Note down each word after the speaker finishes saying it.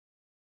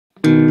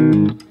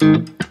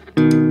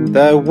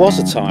There was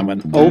a time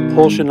when old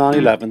Porsche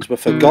 911s were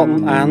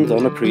forgotten and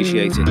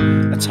unappreciated,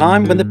 a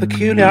time when the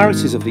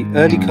peculiarities of the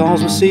early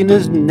cars were seen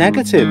as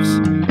negatives.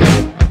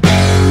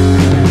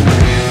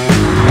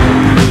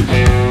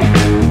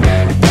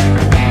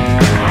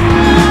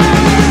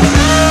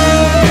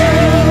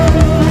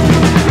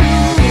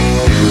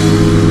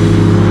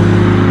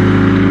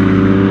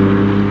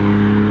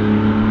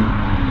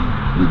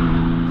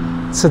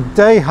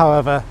 Today,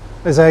 however,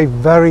 is a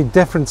very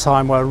different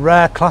time where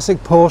rare classic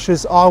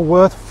Porsches are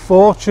worth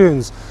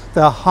fortunes.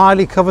 They're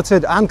highly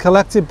coveted and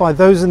collected by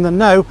those in the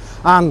know,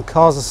 and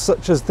cars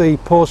such as the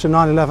Porsche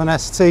 911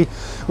 ST,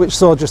 which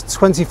saw just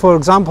 24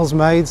 examples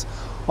made,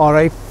 are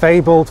a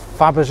fabled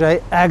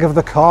Fabergé egg of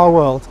the car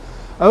world.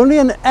 Only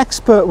an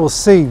expert will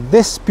see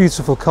this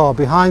beautiful car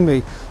behind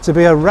me to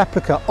be a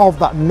replica of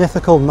that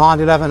mythical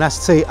 911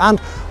 ST, and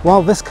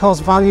while this car's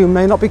value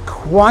may not be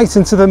quite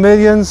into the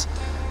millions,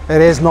 it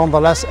is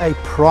nonetheless a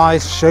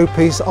prized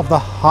showpiece of the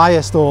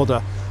highest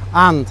order.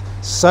 And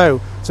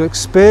so, to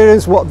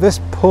experience what this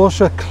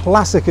Porsche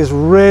Classic is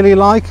really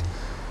like,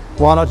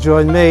 why not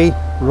join me,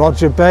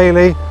 Roger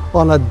Bailey,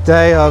 on a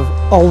day of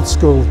old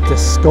school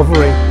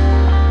discovery.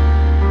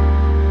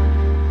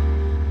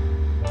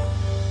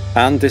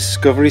 And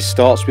discovery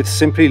starts with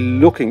simply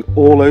looking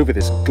all over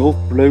this Gulf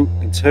blue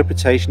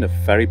interpretation of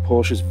Ferry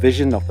Porsche's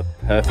vision of the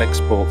perfect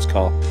sports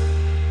car.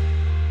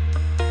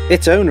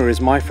 Its owner is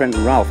my friend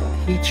Ralf,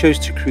 and he chose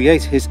to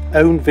create his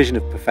own vision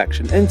of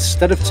perfection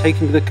instead of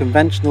taking the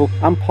conventional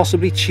and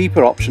possibly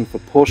cheaper option for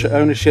Porsche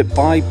ownership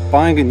by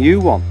buying a new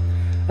one.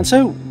 And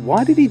so,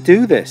 why did he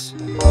do this?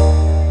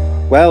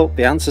 Well,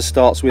 the answer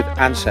starts with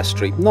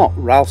ancestry, not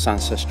Ralf's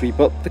ancestry,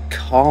 but the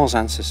car's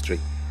ancestry.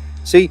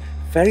 See,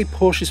 Ferry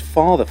Porsche's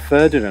father,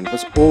 Ferdinand,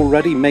 was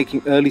already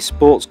making early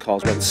sports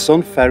cars when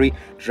son Ferry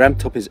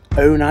dreamt up his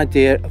own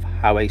idea of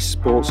how a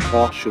sports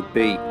car should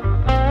be.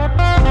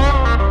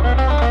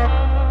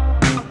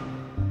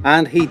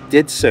 And he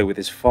did so with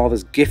his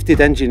father's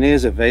gifted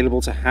engineers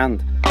available to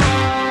hand.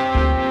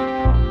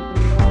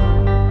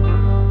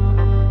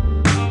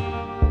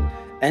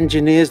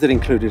 Engineers that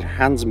included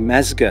Hans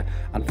Mezger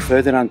and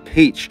Ferdinand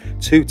Piëch,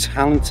 two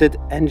talented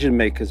engine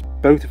makers,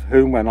 both of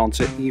whom went on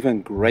to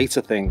even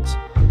greater things.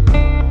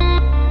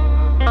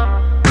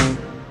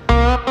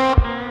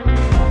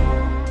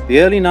 The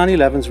early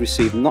 911s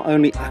received not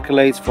only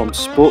accolades from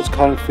sports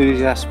car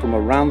enthusiasts from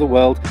around the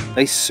world,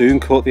 they soon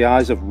caught the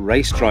eyes of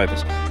race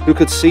drivers who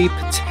could see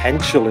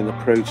potential in the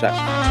project.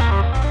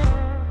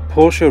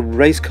 Porsche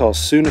race cars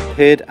soon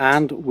appeared,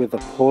 and with the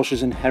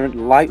Porsche's inherent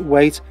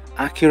lightweight,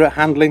 accurate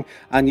handling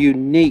and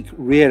unique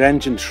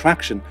rear-engine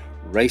traction,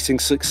 racing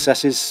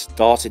successes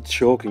started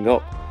chalking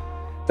up.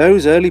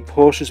 Those early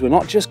Porsches were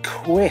not just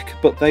quick,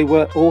 but they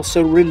were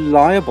also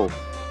reliable.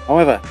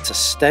 However, to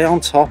stay on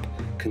top,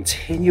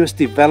 continuous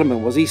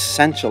development was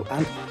essential,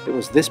 and it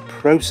was this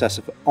process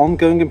of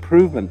ongoing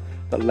improvement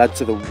that led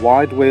to the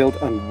wide-wheeled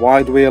and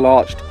wide-wheel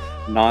arched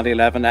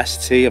 911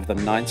 ST of the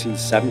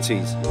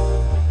 1970s.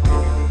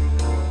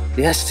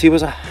 The ST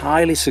was a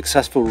highly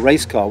successful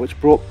race car which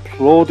brought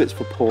plaudits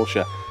for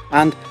Porsche,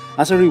 and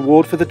as a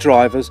reward for the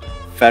drivers,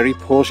 Ferry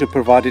Porsche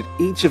provided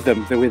each of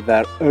them with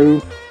their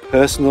own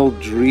personal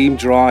dream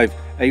drive,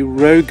 a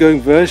road-going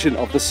version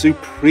of the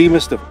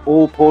supremest of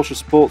all Porsche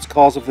sports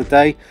cars of the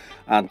day,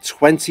 and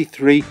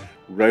 23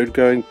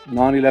 road-going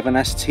 911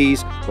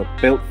 STs were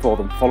built for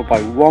them, followed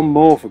by one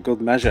more for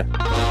good measure.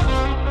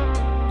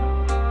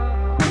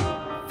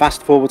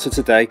 Fast forward to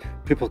today,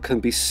 people can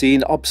be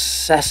seen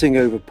obsessing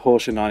over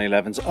Porsche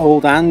 911s,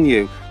 old and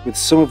new, with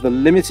some of the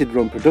limited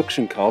run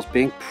production cars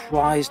being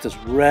prized as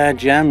rare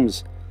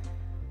gems.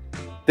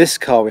 This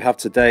car we have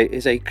today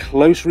is a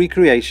close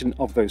recreation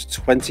of those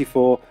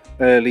 24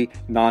 early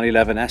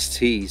 911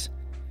 STs.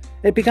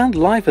 It began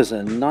life as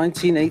a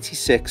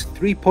 1986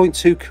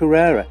 3.2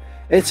 Carrera.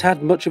 It's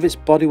had much of its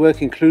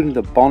bodywork, including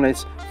the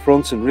bonnet,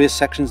 front and rear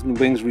sections and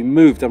wings,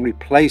 removed and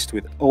replaced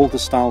with older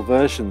style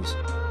versions.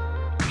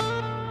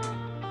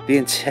 The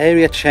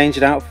interior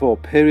changed out for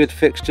period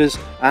fixtures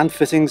and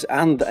fittings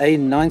and a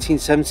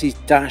 1970s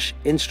dash,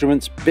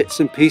 instruments,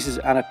 bits and pieces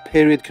and a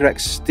period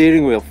correct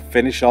steering wheel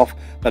finish off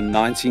the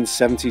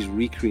 1970s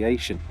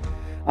recreation.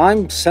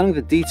 I'm selling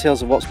the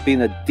details of what's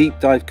been a deep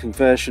dive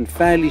conversion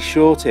fairly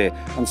short here,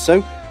 and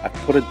so I've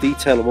put a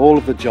detail of all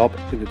of the job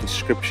in the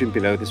description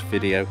below this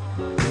video.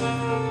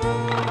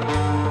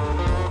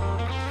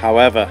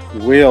 However,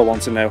 we all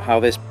want to know how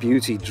this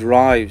beauty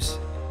drives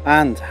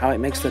and how it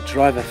makes the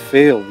driver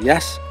feel,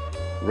 yes?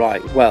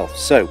 Right, well,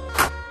 so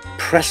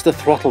press the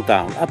throttle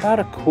down about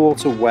a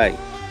quarter way.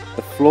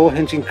 The floor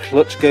hinging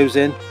clutch goes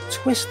in,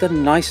 twist the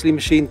nicely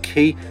machined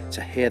key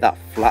to hear that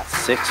flat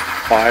 6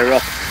 fire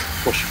up.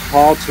 Push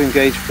hard to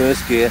engage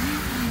first gear,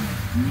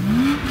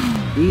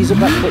 ease up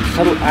that clutch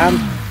pedal and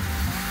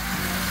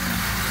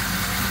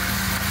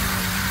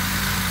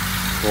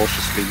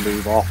cautiously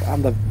move off,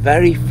 and the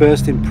very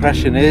first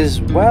impression is,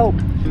 well,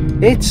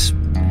 it's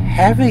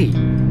heavy.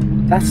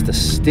 That's the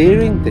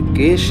steering, the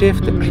gear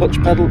shift, the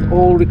clutch pedal,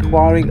 all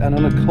requiring an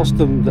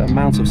unaccustomed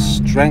amount of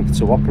strength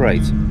to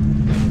operate.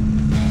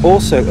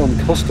 Also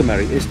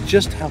uncustomary is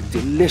just how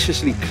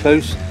deliciously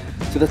close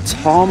to the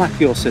tarmac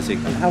you're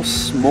sitting and how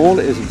small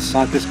it is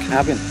inside this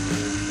cabin.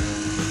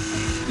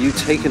 You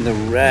take in the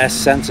rare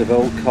sense of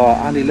old car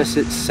and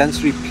elicit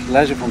sensory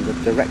pleasure from the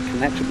direct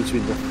connection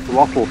between the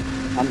throttle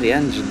and the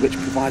engine, which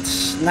provides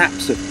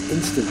snaps of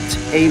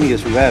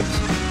instantaneous revs.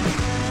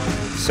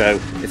 So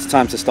it's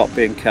time to stop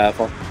being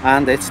careful,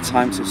 and it's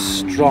time to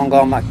strong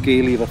arm that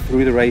gear lever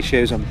through the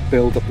ratios and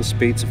build up the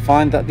speed to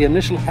find that the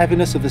initial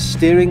heaviness of the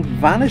steering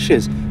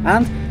vanishes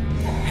and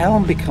the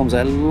helm becomes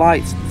a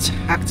light,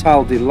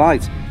 tactile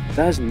delight.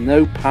 There's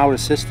no power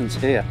assistance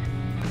here.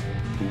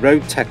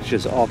 Road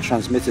textures are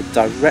transmitted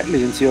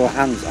directly into your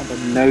hands, and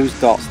the nose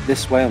darts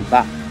this way and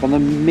that from the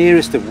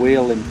merest of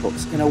wheel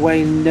inputs in a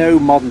way no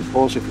modern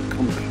Porsche can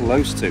come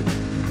close to.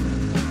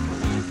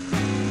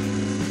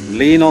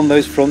 Lean on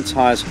those front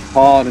tyres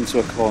hard into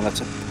a corner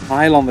to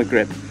pile on the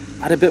grip,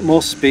 add a bit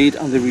more speed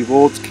and the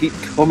rewards keep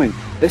coming.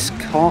 This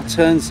car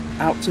turns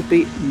out to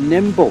be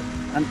nimble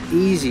and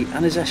easy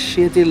and is a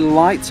sheer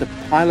delight to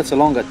pilot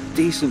along a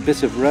decent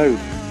bit of road.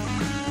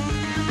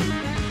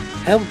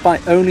 Held by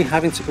only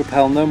having to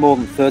propel no more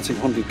than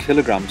 1300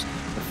 kilograms,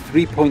 a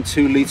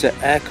 3.2 litre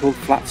air-cooled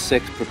flat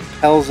 6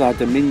 propels our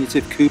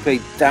diminutive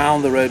coupe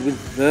down the road with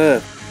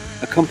verve,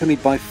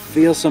 accompanied by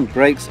fearsome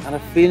brakes and a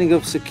feeling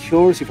of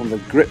security from the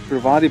grip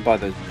provided by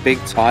those big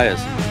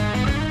tyres.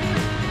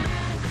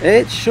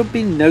 It should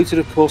be noted,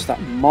 of course, that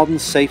modern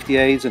safety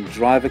aids and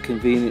driver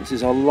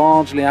conveniences are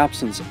largely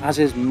absent, as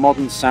is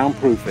modern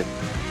soundproofing.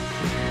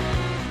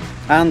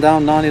 And our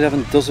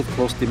 911 does of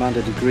course demand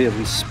a degree of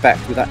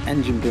respect, with that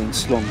engine being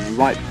slung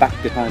right back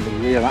behind the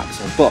rear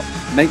axle, but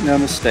make no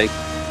mistake,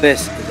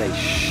 this is a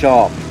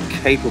sharp,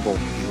 capable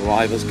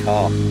driver's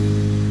car.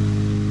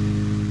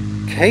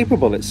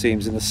 Capable, it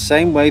seems, in the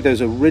same way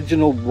those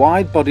original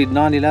wide-bodied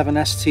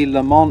 911 ST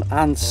Le Mans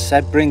and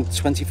Sebring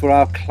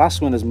 24-hour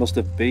class winners must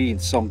have been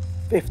some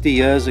 50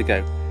 years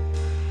ago.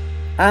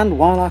 And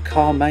while our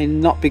car may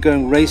not be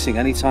going racing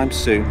anytime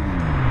soon,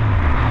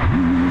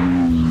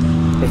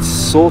 its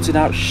sorted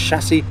out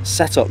chassis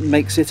setup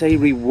makes it a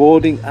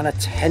rewarding and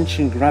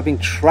attention grabbing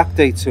track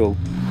day tool.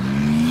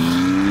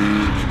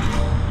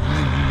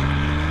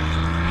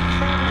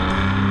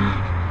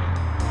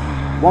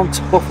 One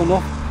tough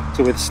enough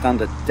to withstand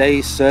a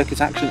day's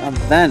circuit action, and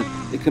then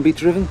it can be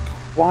driven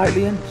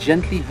quietly and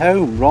gently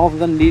home rather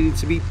than needing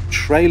to be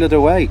trailered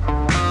away.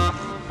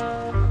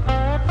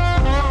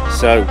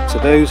 So, to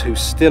those who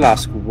still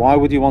ask why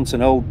would you want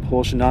an old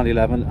Porsche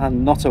 911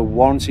 and not a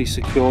warranty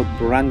secured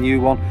brand new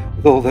one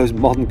with all those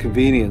modern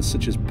conveniences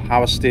such as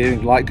power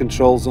steering, light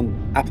controls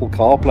and Apple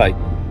CarPlay?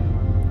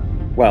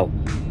 Well,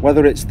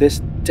 whether it's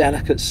this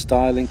delicate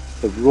styling,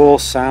 the raw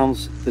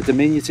sounds, the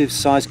diminutive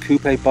sized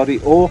coupe body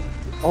or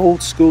the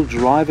old school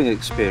driving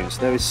experience,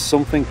 there is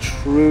something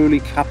truly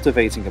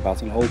captivating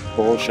about an old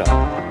Porsche.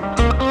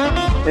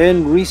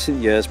 In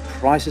recent years,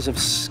 prices have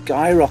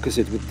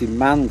skyrocketed with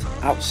demand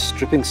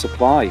outstripping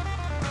supply.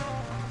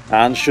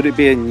 And should it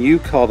be a new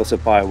car that a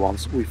buyer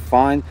wants, we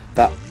find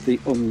that the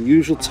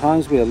unusual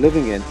times we are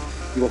living in,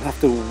 you will have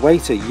to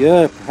wait a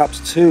year,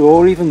 perhaps two,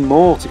 or even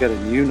more to get a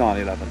new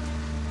 911.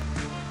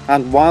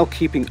 And while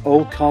keeping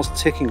old cars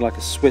ticking like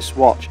a Swiss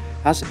watch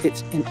has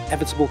its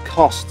inevitable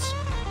costs,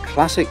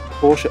 classic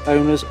Porsche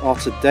owners are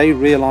today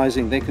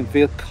realizing they can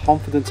feel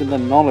confident in the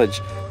knowledge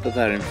that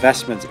their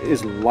investment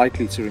is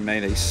likely to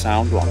remain a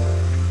sound one.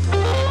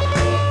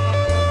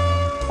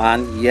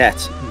 And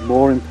yet,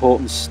 more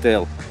important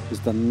still,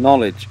 is the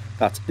knowledge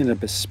that in a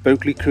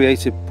bespokely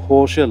created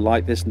Porsche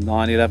like this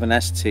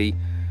 911 ST,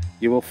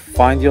 you will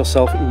find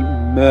yourself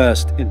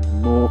immersed in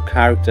more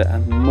character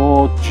and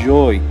more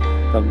joy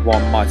than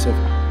one might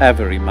have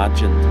ever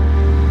imagined.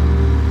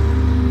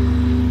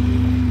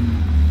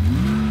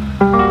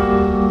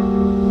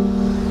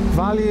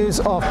 Values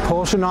of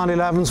Porsche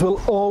 911s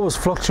will always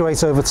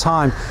fluctuate over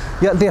time,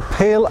 yet the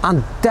appeal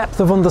and depth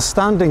of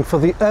understanding for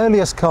the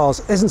earliest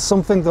cars isn't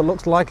something that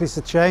looks likely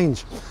to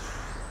change.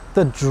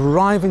 The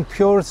driving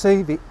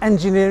purity, the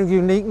engineering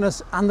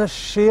uniqueness and the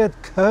sheer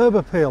curb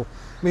appeal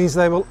means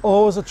they will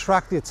always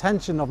attract the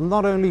attention of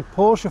not only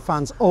Porsche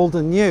fans old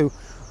and new,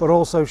 but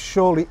also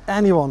surely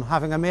anyone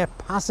having a mere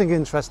passing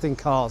interest in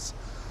cars.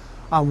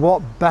 And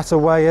what better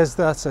way is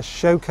there to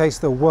showcase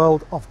the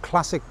world of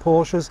classic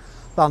Porsches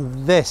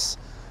than this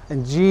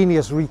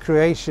ingenious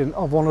recreation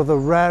of one of the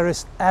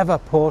rarest ever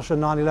Porsche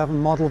 911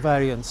 model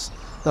variants,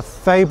 the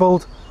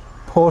fabled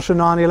Porsche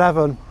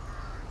 911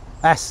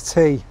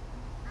 ST.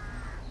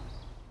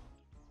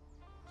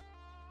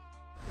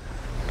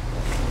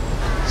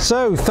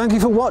 So thank you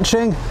for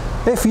watching.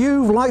 If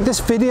you like this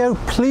video,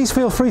 please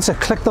feel free to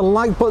click the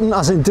like button,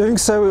 as in doing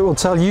so it will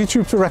tell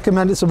YouTube to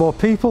recommend it to more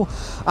people,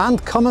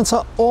 and comments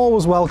are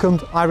always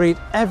welcomed. I read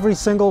every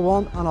single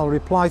one and I'll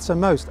reply to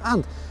most,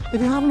 and if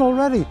you haven't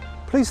already,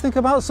 please think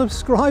about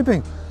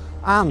subscribing,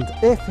 and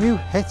if you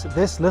hit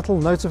this little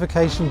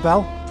notification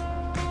bell,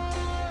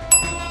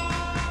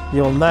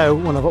 you'll know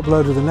when I've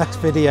uploaded the next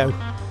video.